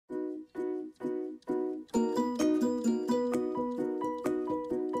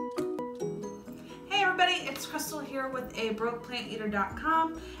here with a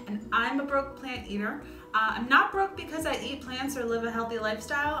brokeplanteater.com, and I'm a broke plant eater. I'm not broke because I eat plants or live a healthy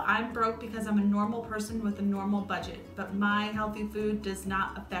lifestyle. I'm broke because I'm a normal person with a normal budget, but my healthy food does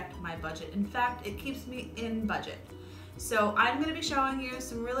not affect my budget. In fact, it keeps me in budget. So I'm going to be showing you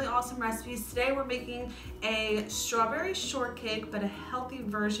some really awesome recipes. Today we're making a strawberry shortcake, but a healthy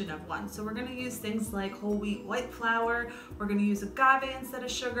version of one. So we're going to use things like whole wheat white flour, we're going to use agave instead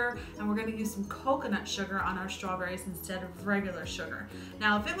of sugar, and we're going to use some coconut sugar on our strawberries instead of regular sugar.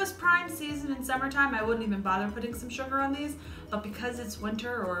 Now if it was prime season in summertime, I wouldn't even bother putting some sugar on these, but because it's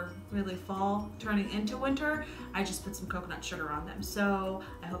winter, or really fall turning into winter, I just put some coconut sugar on them. So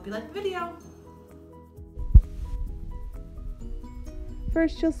I hope you like the video.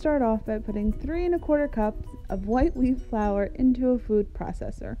 First, you'll start off by putting 3 1/4 cups of white wheat flour into a food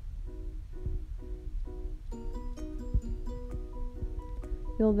processor.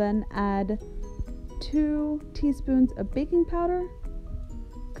 You'll then add 2 teaspoons of baking powder,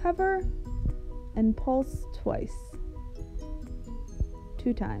 cover, and pulse twice.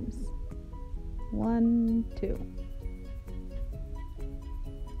 2 times. 1, 2.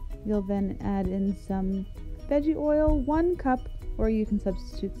 You'll then add in some veggie oil, 1 cup, or you can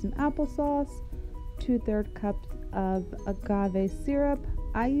substitute some applesauce, 2/3 cups of agave syrup.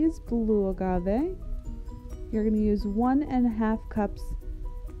 I use blue agave. You're going to use 1 1/2 cups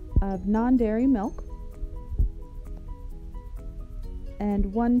of non-dairy milk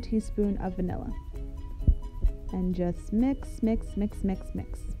and 1 teaspoon of vanilla. And just mix, mix, mix, mix,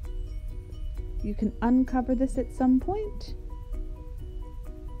 mix. You can uncover this at some point.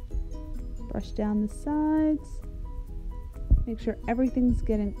 Brush down the sides. Make sure everything's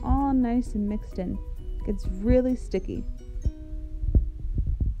getting all nice and mixed in. It gets really sticky.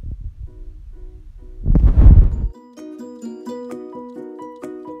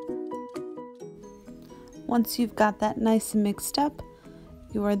 Once you've got that nice and mixed up,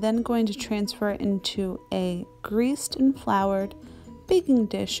 you are then going to transfer it into a greased and floured baking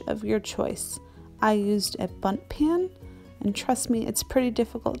dish of your choice. I used a bundt pan, and trust me, it's pretty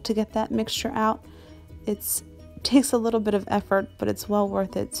difficult to get that mixture out. It takes a little bit of effort, but it's well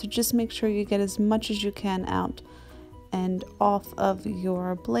worth it. So just make sure you get as much as you can out and off of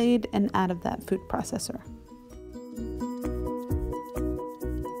your blade and out of that food processor.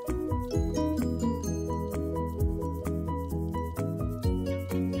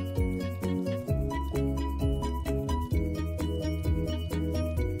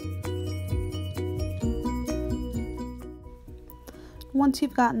 Once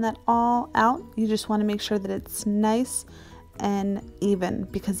you've gotten that all out, you just want to make sure that it's nice and even,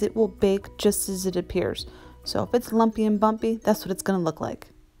 because it will bake just as it appears. So if it's lumpy and bumpy, that's what it's going to look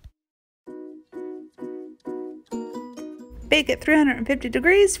like. Bake at 350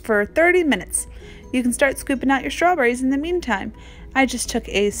 degrees for 30 minutes. You can start scooping out your strawberries in the meantime. I just took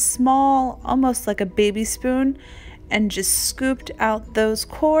a small, almost like a baby spoon, and just scooped out those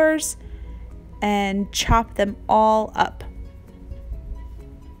cores and chopped them all up.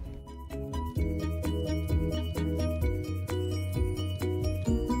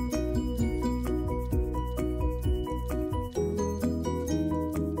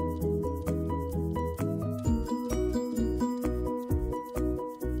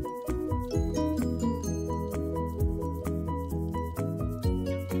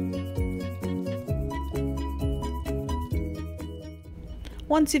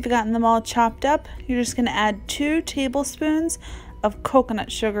 Once you've gotten them all chopped up, you're just going to add 2 tablespoons of coconut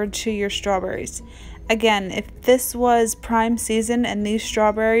sugar to your strawberries. Again, if this was prime season and these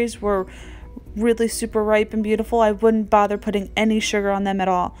strawberries were really super ripe and beautiful, I wouldn't bother putting any sugar on them at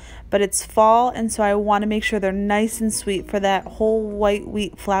all. But it's fall, and so I want to make sure they're nice and sweet for that whole white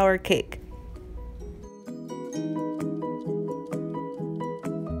wheat flour cake.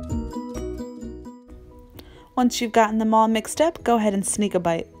 Once you've gotten them all mixed up, go ahead and sneak a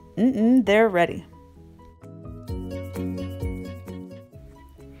bite. They're ready.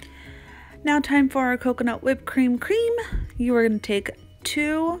 Now time for our coconut whipped cream. You are going to take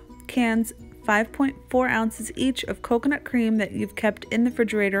 2 cans, 5.4 ounces each of coconut cream that you've kept in the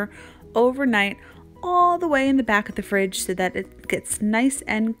refrigerator overnight, all the way in the back of the fridge so that it gets nice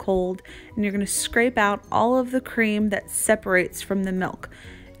and cold, and you're going to scrape out all of the cream that separates from the milk.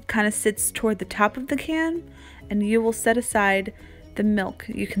 It kind of sits toward the top of the can, and you will set aside the milk.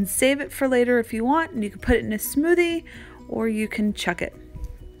 You can save it for later if you want, and you can put it in a smoothie, or you can chuck it.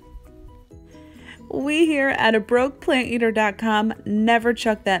 We here at brokeplanteater.com never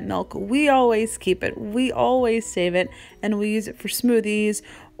chuck that milk. We always keep it. We always save it, and we use it for smoothies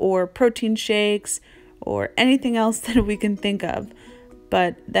or protein shakes or anything else that we can think of.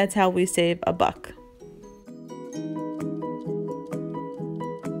 But that's how we save a buck.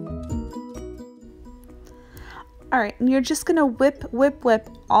 All right, and you're just gonna whip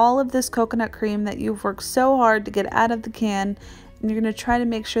all of this coconut cream that you've worked so hard to get out of the can, and you're gonna try to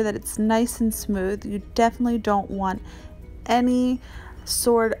make sure that it's nice and smooth. You definitely don't want any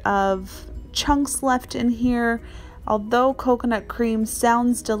sort of chunks left in here. Although coconut cream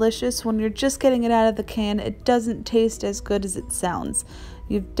sounds delicious, when you're just getting it out of the can, it doesn't taste as good as it sounds.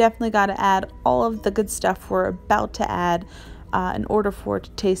 You've definitely got to add all of the good stuff we're about to add in order for it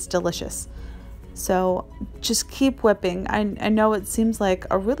to taste delicious. So just keep whipping. I know it seems like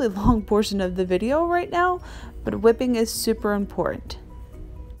a really long portion of the video right now, but whipping is super important.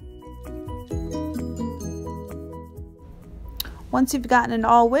 Once you've gotten it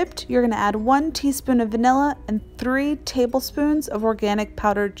all whipped, you're going to add 1 teaspoon of vanilla and 3 tablespoons of organic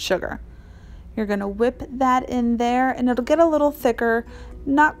powdered sugar. You're going to whip that in there, and it'll get a little thicker,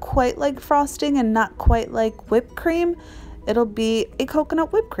 not quite like frosting and not quite like whipped cream. It'll be a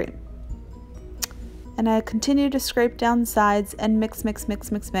coconut whipped cream. And I continue to scrape down the sides and mix.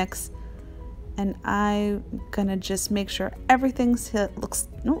 And I'm going to just make sure everything's looks,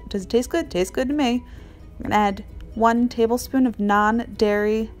 no, does it taste good? Tastes good to me. I'm going to add 1 tablespoon of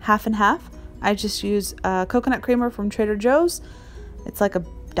non-dairy half and half. I just use coconut creamer from Trader Joe's. It's like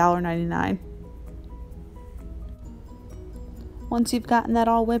 $1.99. Once you've gotten that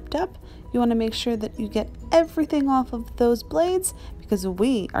all whipped up, you want to make sure that you get everything off of those blades because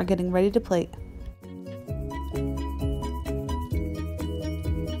we are getting ready to plate.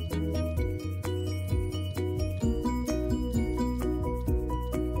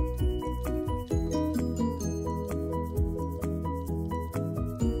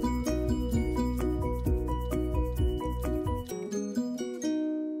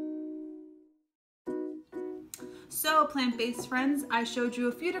 So plant-based friends, I showed you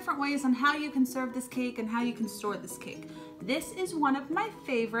a few different ways on how you can serve this cake and how you can store this cake. This is one of my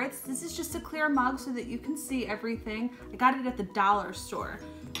favorites. This is just a clear mug so that you can see everything. I got it at the dollar store.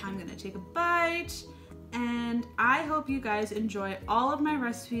 I'm gonna take a bite, and I hope you guys enjoy all of my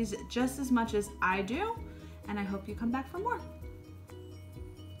recipes just as much as I do, and I hope you come back for more.